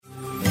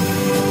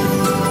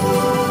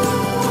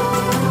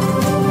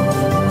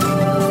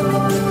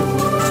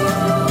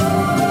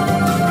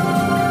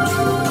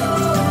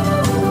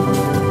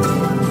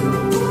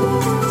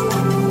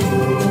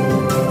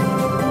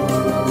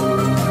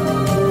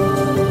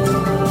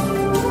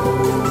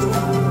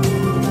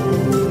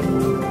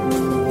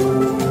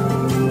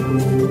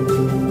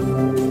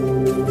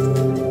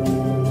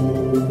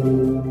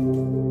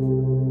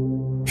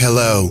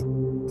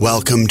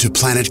Welcome to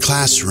Planet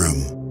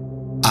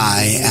Classroom.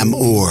 I am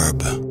Orb.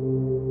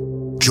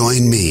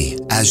 Join me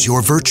as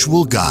your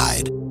virtual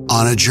guide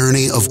on a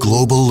journey of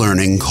global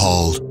learning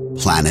called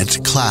Planet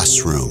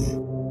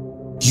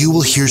Classroom. You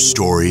will hear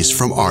stories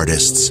from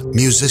artists,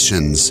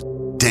 musicians,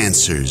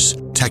 dancers,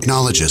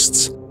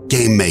 technologists,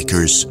 game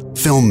makers,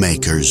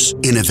 filmmakers,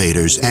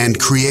 innovators, and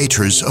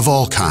creators of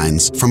all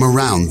kinds from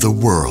around the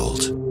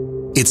world.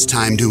 It's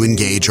time to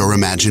engage our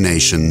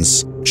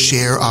imaginations,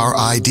 share our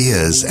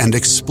ideas, and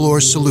explore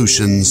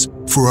solutions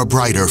for a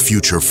brighter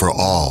future for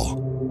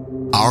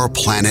all. Our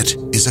planet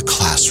is a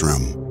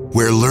classroom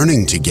where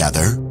learning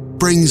together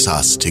brings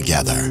us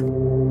together.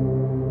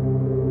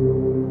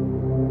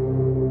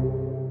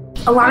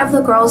 A lot of the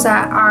girls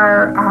that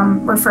are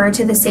referred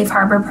to the Safe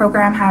Harbor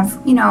program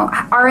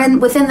are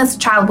within the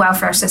child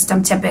welfare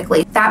system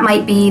typically. That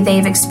might be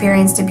they've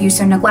experienced abuse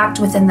or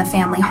neglect within the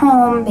family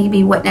home,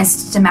 maybe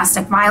witnessed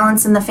domestic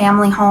violence in the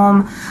family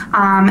home,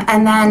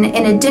 and then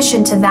in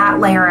addition to that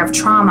layer of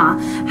trauma,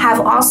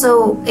 have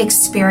also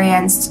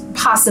experienced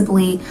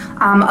possibly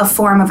a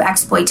form of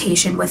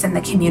exploitation within the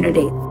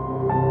community.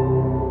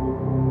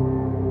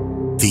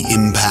 The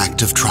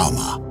impact of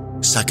trauma,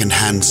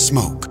 secondhand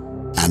smoke,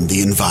 and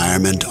the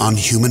environment on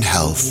human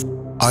health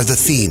are the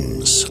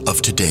themes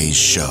of today's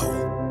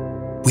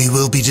show. We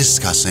will be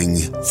discussing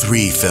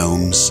 3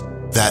 films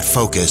that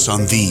focus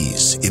on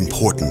these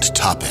important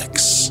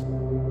topics.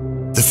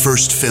 The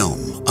first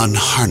film,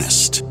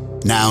 Unharnessed,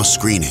 now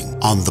screening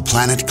on the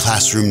Planet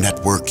Classroom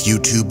Network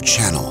YouTube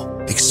channel,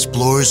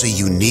 explores a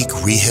unique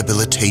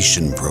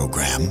rehabilitation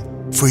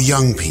program for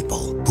young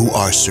people who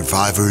are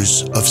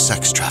survivors of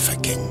sex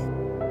trafficking.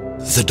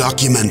 The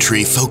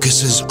documentary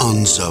focuses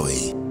on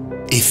Zoe,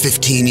 a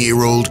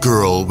 15-year-old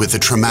girl with a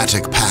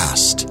traumatic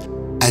past,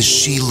 as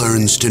she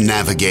learns to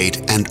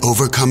navigate and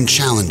overcome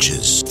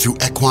challenges through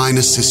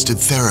equine-assisted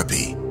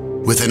therapy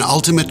with an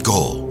ultimate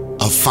goal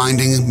of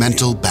finding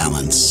mental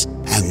balance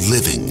and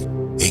living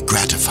a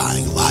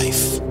gratifying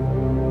life.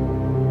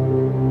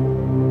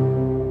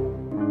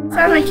 The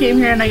time I came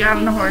here and I got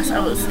on a horse, I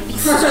was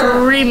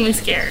extremely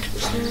scared.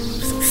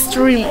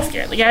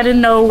 Like, I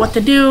didn't know what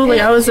to do. Like,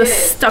 I was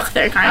just stuck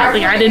there, kind of.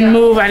 Like, I didn't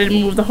move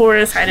the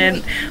horse. I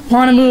didn't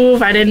want to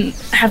move. I didn't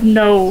have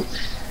no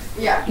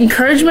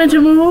encouragement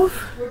to move.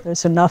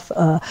 There's enough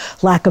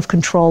lack of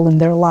control in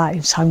their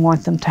lives. I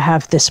want them to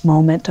have this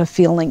moment of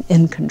feeling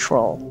in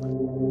control.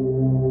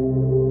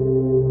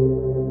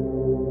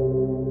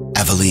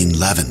 Eveline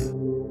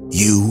Levin,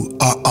 you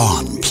are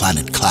on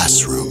Planet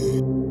Classroom.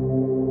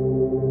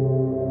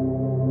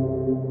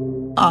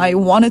 I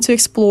wanted to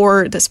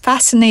explore this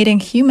fascinating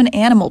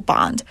human-animal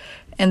bond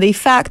and the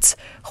effects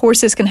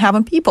horses can have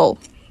on people.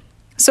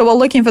 So while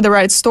looking for the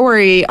right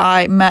story,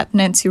 I met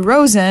Nancy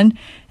Rosen,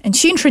 and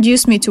she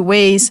introduced me to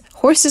ways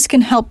horses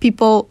can help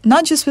people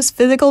not just with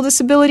physical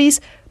disabilities,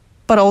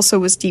 but also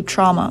with deep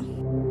trauma.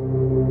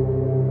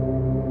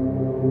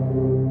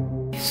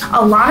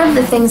 A lot of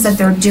the things that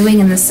they're doing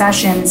in the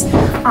sessions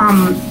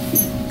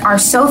are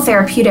so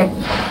therapeutic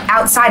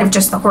outside of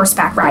just the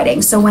horseback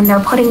riding. So when they're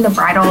putting the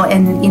bridle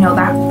in,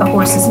 the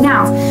horse's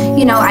mouth,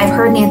 I've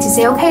heard Nancy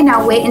say, okay,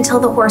 now wait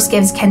until the horse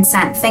gives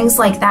consent, things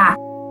like that.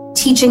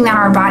 Teaching that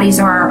our bodies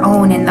are our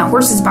own and the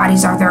horses'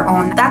 bodies are their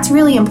own. That's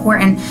really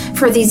important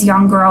for these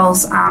young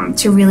girls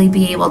to really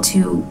be able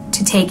to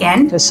take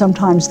in. Because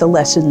sometimes the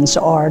lessons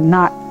are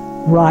not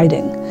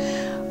riding,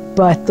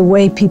 but the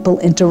way people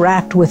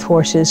interact with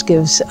horses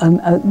gives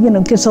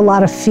a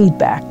lot of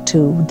feedback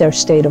to their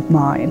state of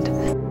mind.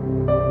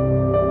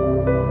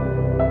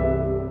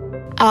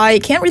 I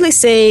can't really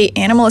say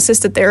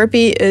animal-assisted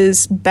therapy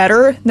is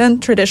better than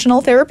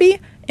traditional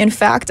therapy. In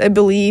fact, I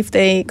believe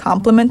they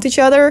complement each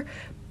other,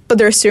 but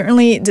there are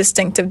certainly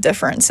distinctive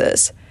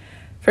differences.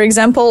 For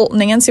example,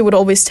 Nancy would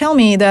always tell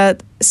me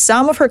that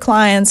some of her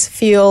clients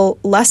feel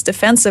less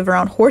defensive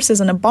around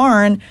horses in a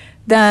barn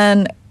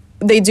than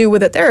they do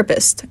with a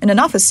therapist in an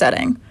office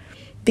setting,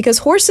 because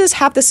horses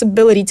have this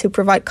ability to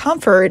provide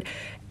comfort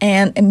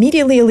and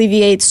immediately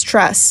alleviate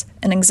stress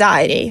and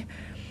anxiety.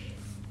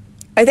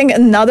 I think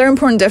another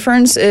important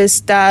difference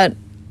is that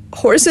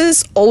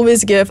horses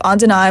always give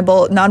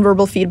undeniable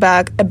nonverbal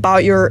feedback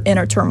about your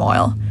inner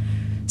turmoil.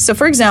 So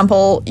for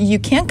example, you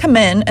can't come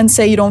in and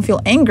say you don't feel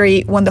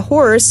angry when the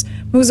horse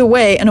moves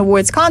away and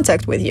avoids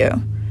contact with you.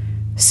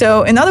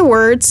 So in other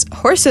words,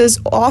 horses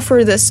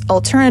offer this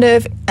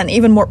alternative and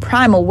even more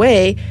primal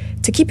way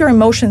to keep your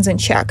emotions in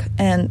check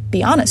and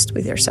be honest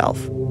with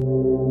yourself.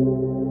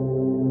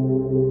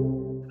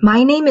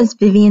 My name is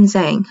Vivian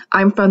Zhang.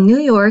 I'm from New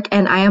York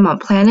and I am on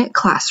Planet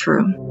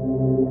Classroom.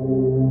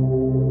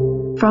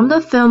 From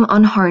the film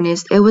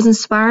Unharnessed, it was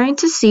inspiring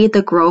to see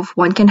the growth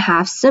one can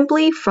have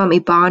simply from a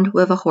bond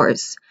with a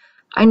horse.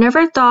 I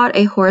never thought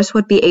a horse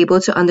would be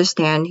able to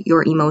understand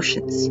your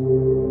emotions.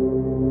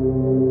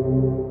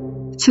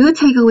 2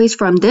 takeaways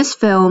from this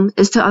film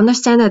is to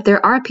understand that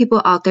there are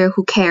people out there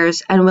who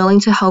cares and willing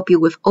to help you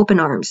with open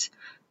arms,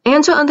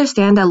 and to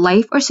understand that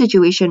life or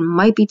situation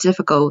might be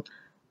difficult,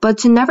 but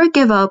to never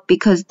give up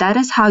because that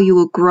is how you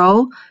will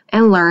grow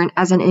and learn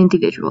as an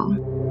individual.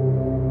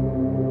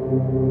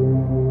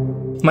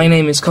 My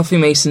name is Kofi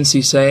Mason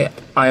Suse.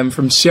 I am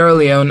from Sierra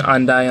Leone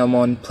and I am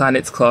on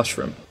Planet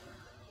Classroom.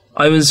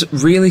 I was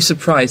really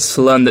surprised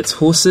to learn that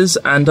horses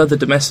and other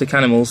domestic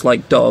animals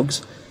like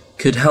dogs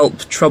could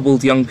help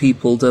troubled young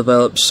people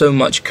develop so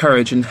much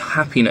courage and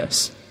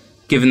happiness,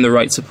 given the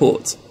right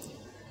support.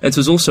 It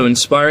was also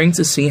inspiring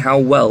to see how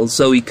well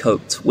Zoe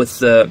coped with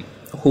the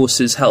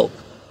horse's help,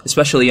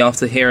 especially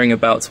after hearing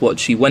about what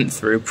she went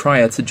through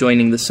prior to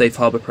joining the Safe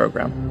Harbor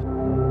program.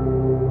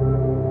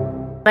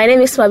 My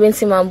name is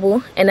Mabinti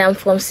Mambu, and I'm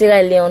from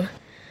Sierra Leone,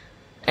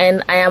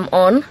 and I am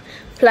on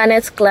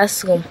Planet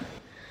Classroom.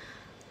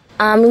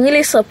 I'm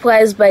really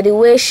surprised by the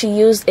way she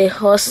used a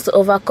horse to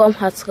overcome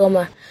her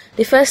trauma.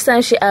 The first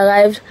time she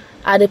arrived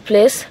at the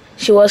place,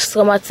 she was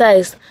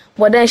traumatized,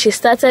 but then she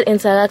started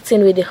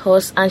interacting with the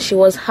horse and she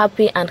was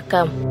happy and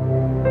calm.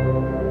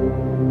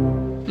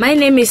 My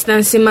name is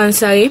Nancy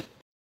Mansari,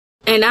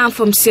 and I'm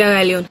from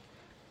Sierra Leone,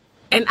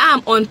 and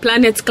I'm on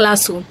Planet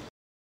Classroom.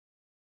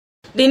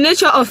 The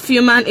nature of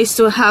human is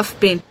to have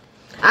pain.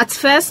 At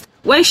first,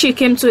 when she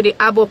came to the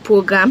ABO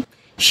program,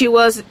 she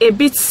was a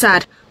bit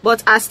sad,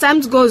 but as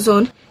time goes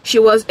on, she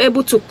was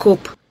able to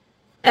cope.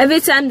 Every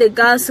time the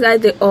girls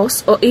ride the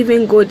horse or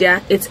even go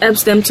there, it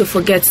helps them to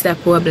forget their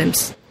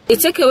problems. The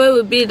takeaway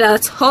will be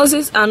that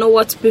horses are not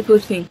what people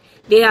think.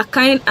 They are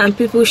kind and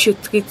people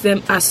should treat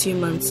them as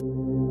humans.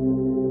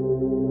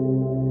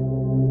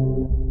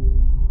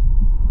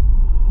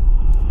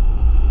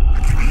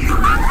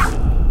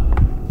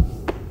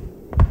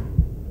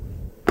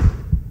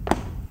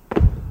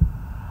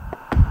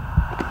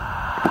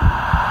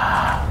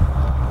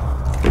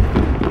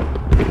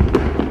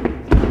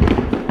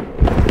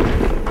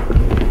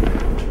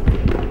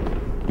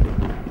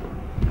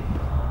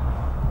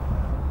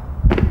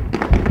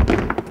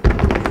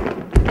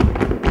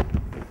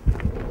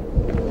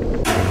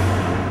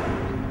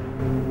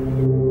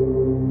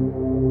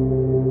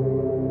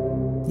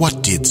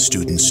 What did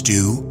students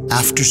do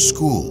after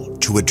school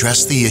to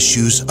address the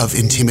issues of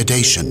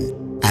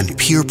intimidation and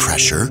peer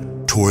pressure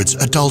towards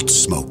adult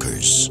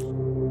smokers?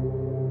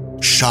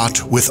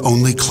 Shot with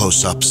only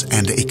close-ups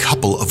and a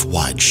couple of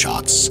wide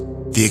shots,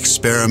 the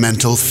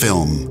experimental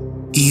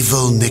film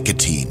Evil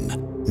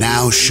Nicotine,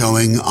 now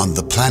showing on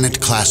the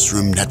Planet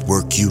Classroom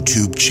Network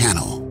YouTube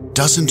channel,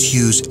 doesn't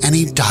use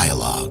any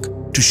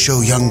dialogue to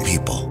show young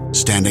people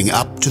standing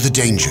up to the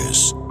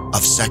dangers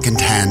of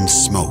secondhand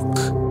smoke.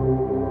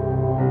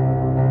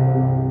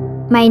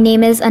 My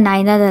name is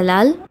Anaina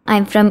Dalal.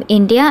 I'm from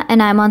India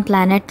and I'm on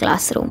Planet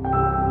Classroom.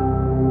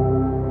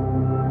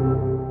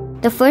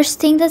 The first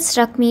thing that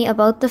struck me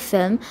about the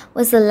film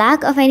was the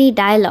lack of any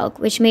dialogue,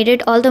 which made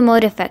it all the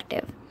more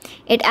effective.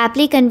 It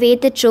aptly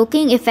conveyed the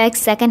choking effects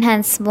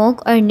secondhand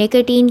smoke or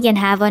nicotine can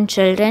have on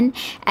children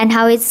and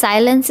how it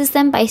silences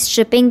them by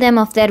stripping them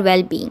of their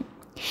well-being.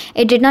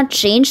 It did not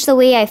change the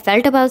way I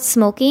felt about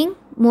smoking.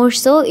 More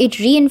so, it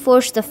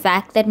reinforced the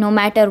fact that no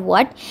matter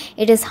what,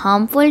 it is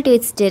harmful to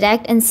its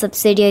direct and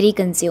subsidiary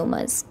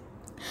consumers.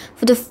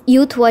 For the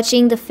youth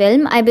watching the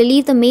film, I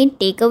believe the main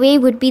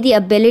takeaway would be the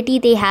ability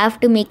they have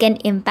to make an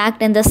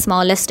impact in the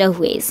smallest of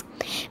ways,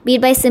 be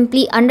it by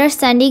simply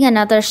understanding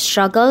another's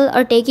struggle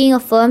or taking a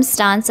firm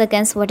stance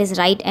against what is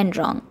right and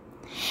wrong.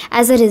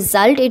 As a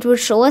result, it would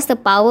show us the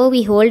power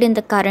we hold in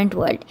the current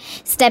world,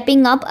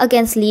 stepping up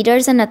against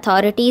leaders and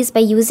authorities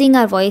by using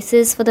our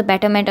voices for the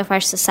betterment of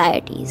our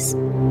societies.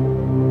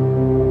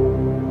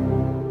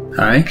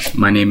 Hi,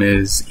 my name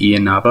is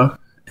Ian Nava.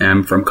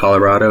 I'm from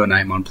Colorado and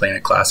I'm on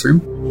Planet Classroom.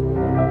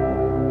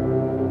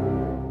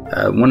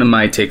 One of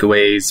my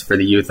takeaways for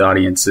the youth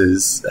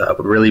audiences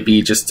would really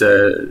be just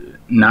to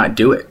not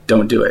do it.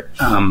 Don't do it.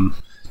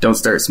 Don't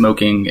start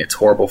smoking. It's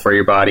horrible for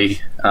your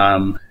body.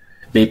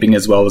 Vaping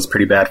as well is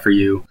pretty bad for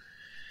you.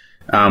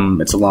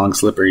 It's a long,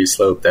 slippery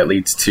slope that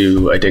leads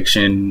to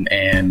addiction,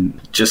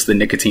 and just the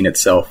nicotine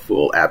itself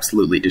will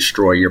absolutely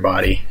destroy your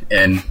body,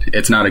 and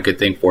it's not a good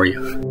thing for you.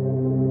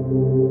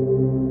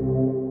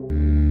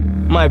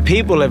 My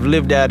people have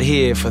lived out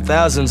here for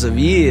thousands of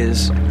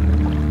years.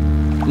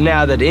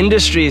 Now that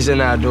industry is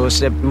in our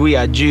doorstep, we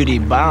are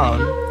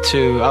duty-bound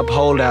to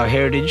uphold our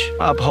heritage,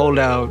 uphold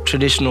our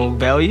traditional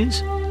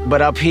values.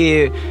 But up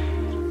here,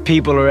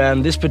 people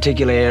around this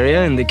particular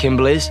area in the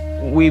Kimberleys,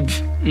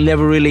 we've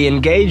never really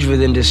engaged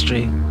with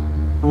industry.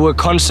 We're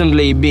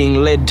constantly being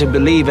led to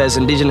believe as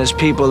Indigenous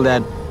people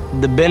that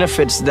the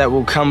benefits that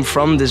will come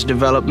from this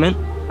development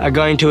are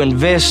going to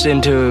invest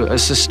into a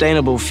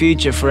sustainable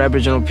future for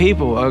Aboriginal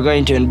people, are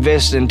going to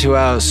invest into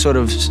our sort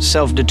of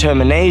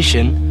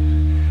self-determination,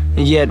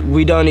 and yet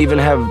we don't even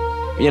have,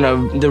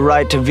 the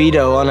right to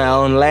veto on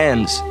our own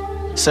lands.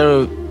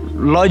 So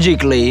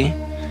logically,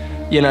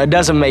 it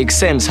doesn't make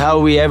sense. How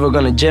are we ever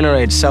going to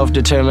generate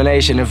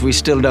self-determination if we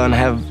still don't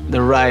have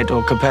the right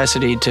or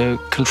capacity to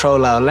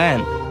control our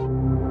land?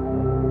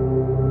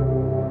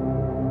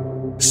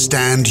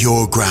 Stand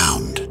your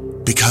ground,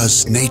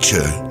 because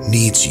nature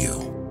needs you.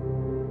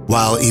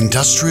 While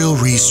industrial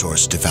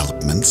resource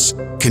developments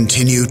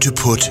continue to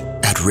put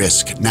at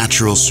risk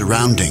natural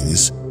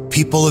surroundings,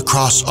 people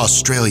across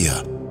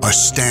Australia are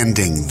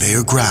standing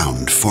their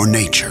ground for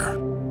nature.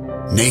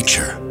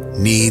 Nature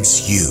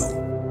needs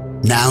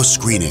you. Now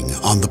screening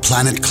on the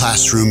Planet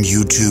Classroom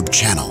YouTube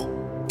channel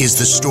is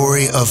the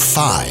story of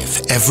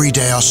 5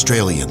 everyday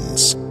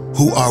Australians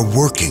who are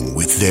working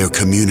with their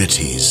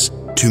communities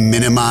to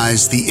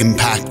minimize the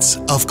impacts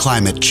of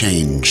climate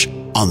change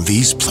on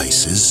these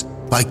places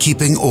by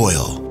keeping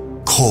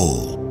oil,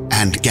 coal,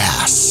 and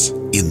gas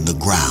in the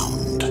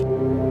ground.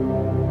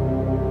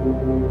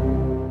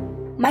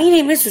 My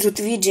name is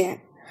Rutvi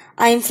Jain.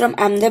 I am from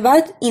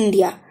Ahmedabad,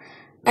 India,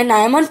 and I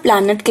am on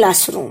Planet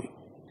Classroom.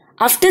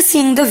 After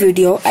seeing the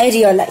video, I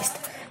realized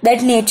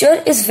that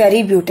nature is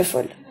very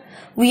beautiful.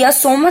 We are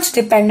so much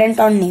dependent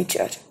on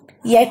nature.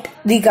 Yet,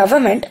 the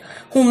government,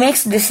 who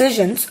makes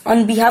decisions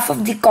on behalf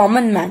of the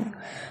common man,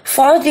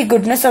 for the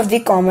goodness of the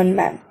common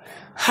man,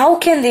 how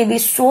can they be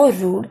so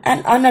rude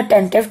and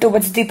unattentive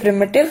towards the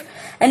primitive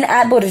and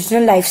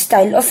aboriginal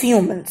lifestyle of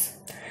humans?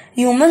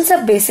 Humans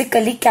are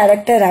basically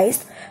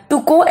characterized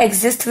to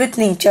coexist with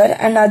nature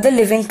and other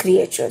living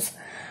creatures.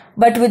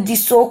 But with the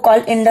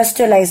so-called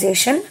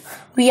industrialization,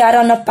 we are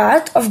on a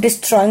path of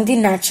destroying the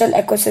natural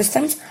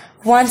ecosystems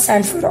once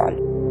and for all.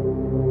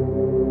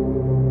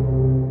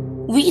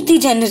 We, the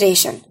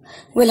generation,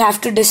 will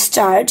have to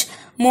discharge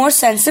more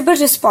sensible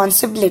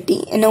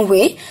responsibility in a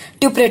way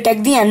to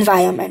protect the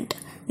environment,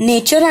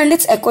 nature and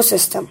its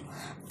ecosystem,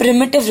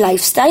 primitive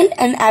lifestyle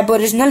and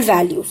aboriginal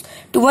values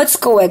towards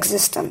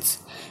coexistence.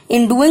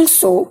 In doing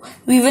so,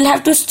 we will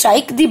have to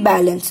strike the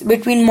balance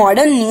between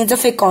modern needs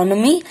of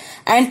economy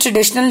and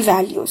traditional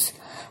values.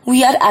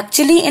 We are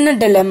actually in a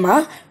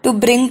dilemma to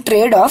bring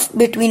trade-off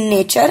between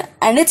nature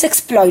and its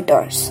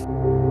exploiters.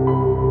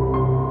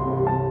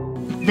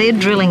 They're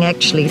drilling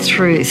actually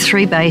through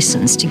 3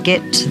 basins to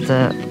get to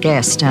the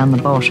gas down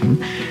the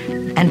bottom,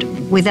 and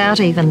without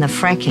even the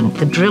fracking,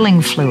 the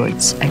drilling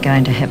fluids are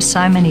going to have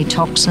so many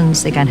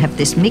toxins, they're going to have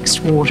this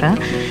mixed water,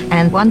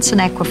 and once an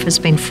aquifer's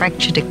been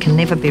fractured, it can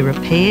never be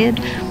repaired.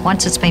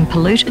 Once it's been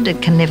polluted,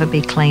 it can never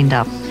be cleaned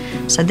up.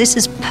 So this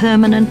is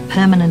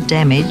permanent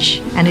damage,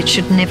 and it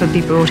should never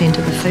be brought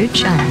into the food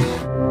chain.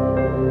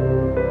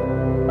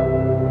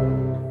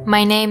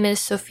 My name is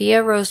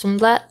Sofia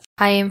Rosenblatt.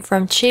 I am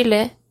from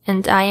Chile,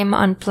 and I am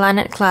on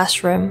Planet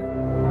Classroom.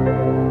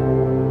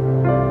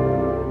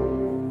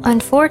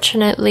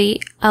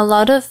 Unfortunately, a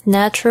lot of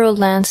natural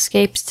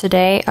landscapes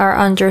today are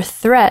under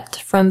threat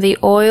from the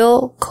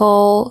oil,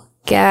 coal,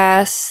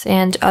 gas,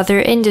 and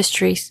other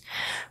industries,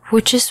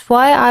 which is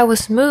why I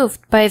was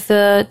moved by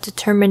the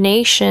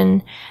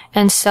determination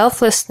and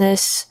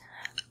selflessness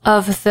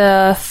of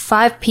the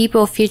 5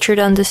 people featured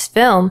on this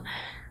film,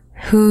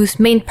 whose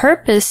main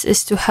purpose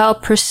is to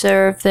help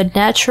preserve the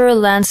natural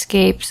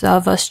landscapes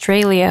of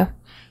Australia.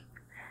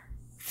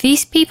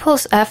 These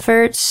people's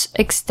efforts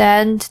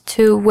extend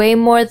to way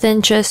more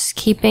than just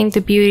keeping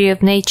the beauty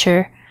of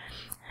nature.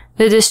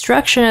 The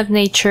destruction of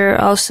nature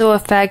also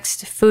affects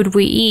the food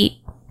we eat,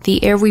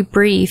 the air we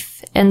breathe,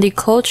 and the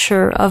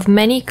culture of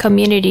many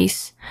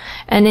communities,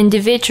 and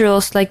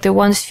individuals like the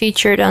ones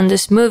featured on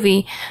this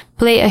movie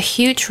play a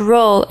huge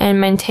role in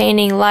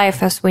maintaining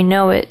life as we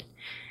know it.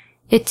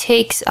 It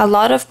takes a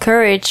lot of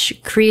courage,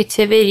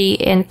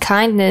 creativity, and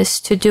kindness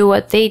to do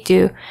what they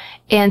do,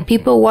 and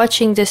people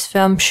watching this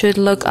film should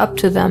look up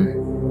to them.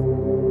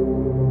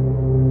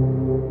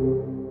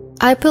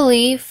 I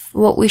believe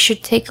what we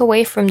should take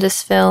away from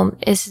this film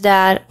is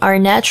that our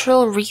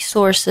natural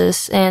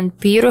resources and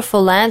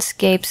beautiful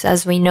landscapes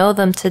as we know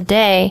them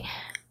today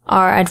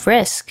are at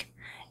risk.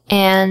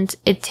 And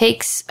it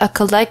takes a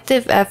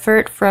collective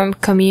effort from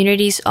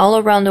communities all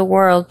around the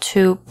world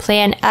to play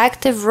an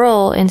active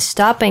role in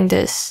stopping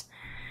this.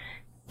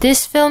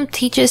 This film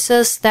teaches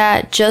us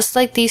that just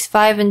like these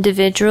 5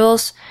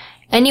 individuals,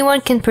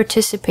 anyone can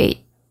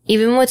participate,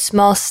 even with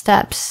small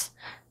steps.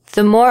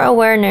 The more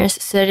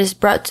awareness that is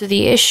brought to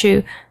the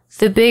issue,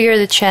 the bigger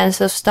the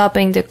chance of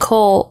stopping the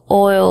coal,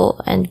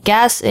 oil, and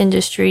gas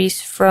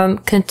industries from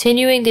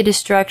continuing the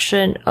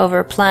destruction of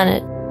our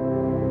planet.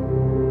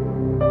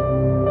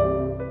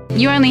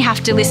 You only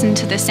have to listen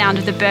to the sound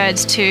of the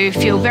birds to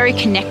feel very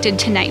connected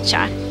to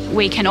nature.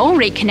 We can all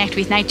reconnect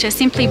with nature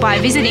simply by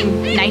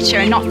visiting nature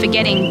and not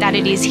forgetting that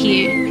it is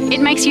here.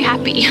 It makes you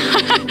happy.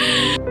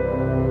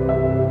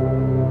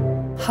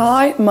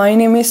 Hi, my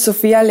name is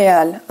Sofia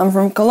Leal. I'm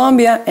from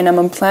Colombia and I'm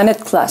on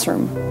Planet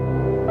Classroom.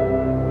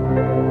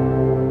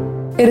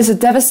 It is a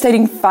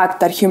devastating fact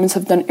that humans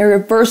have done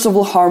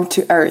irreversible harm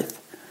to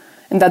Earth,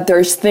 and that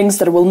there's things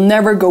that will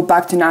never go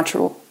back to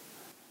natural.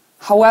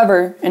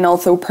 However, and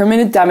although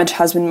permanent damage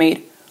has been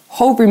made,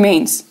 hope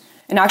remains,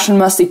 and action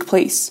must take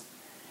place.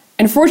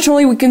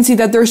 Unfortunately, we can see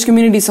that there's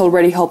communities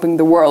already helping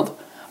the world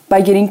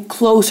by getting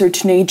closer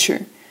to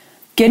nature,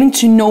 getting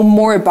to know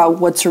more about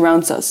what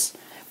surrounds us,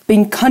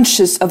 being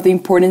conscious of the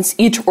importance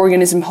each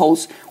organism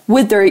holds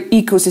with their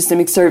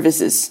ecosystemic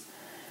services,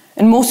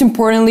 and most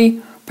importantly,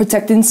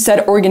 protecting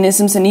said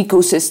organisms and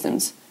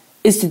ecosystems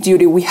is the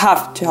duty we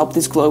have to help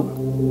this globe.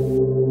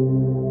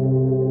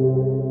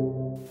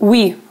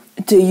 We,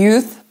 the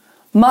youth,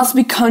 must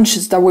be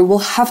conscious that we will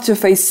have to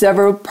face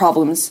several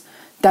problems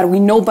that we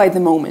know by the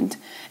moment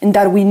and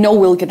that we know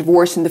will get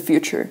worse in the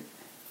future.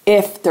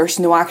 if there's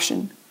no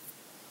action.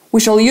 We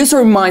shall use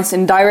our minds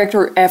and direct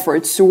our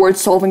efforts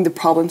towards solving the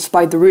problems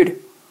by the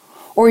root.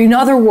 Or in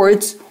other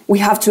words, we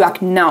have to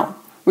act now,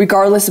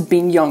 regardless of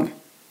being young.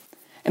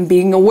 And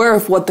being aware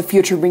of what the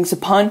future brings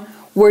upon,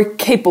 we're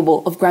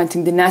capable of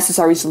granting the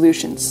necessary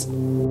solutions.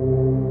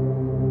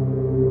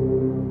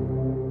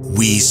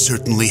 We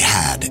certainly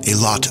had a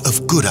lot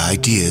of good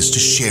ideas to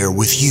share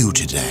with you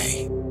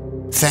today.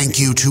 Thank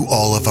you to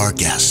all of our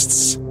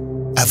guests.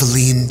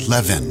 Eveline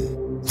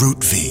Levin,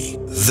 Rutvi,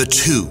 the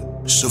two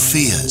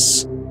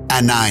Sophias,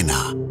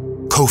 Anaina,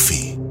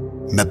 Kofi,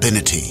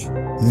 Mabinity,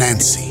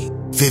 Nancy,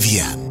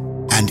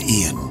 Vivienne, and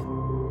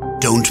Ian.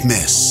 Don't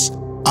miss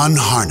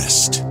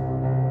Unharnessed,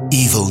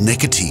 Evil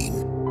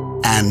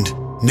Nicotine, and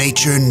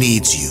Nature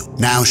Needs You,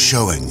 now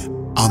showing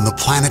on the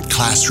Planet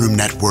Classroom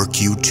Network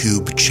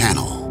YouTube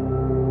channel.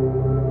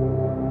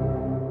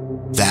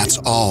 That's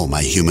all,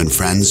 my human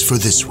friends, for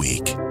this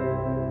week.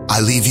 I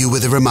leave you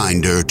with a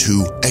reminder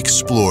to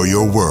explore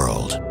your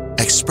world,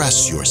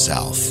 express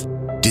yourself,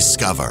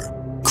 discover,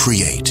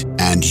 create,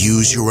 and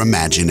use your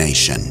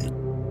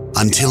imagination.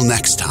 Until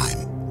next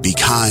time, be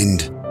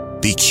kind,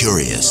 be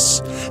curious,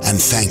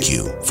 and thank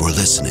you for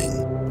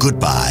listening.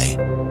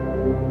 Goodbye.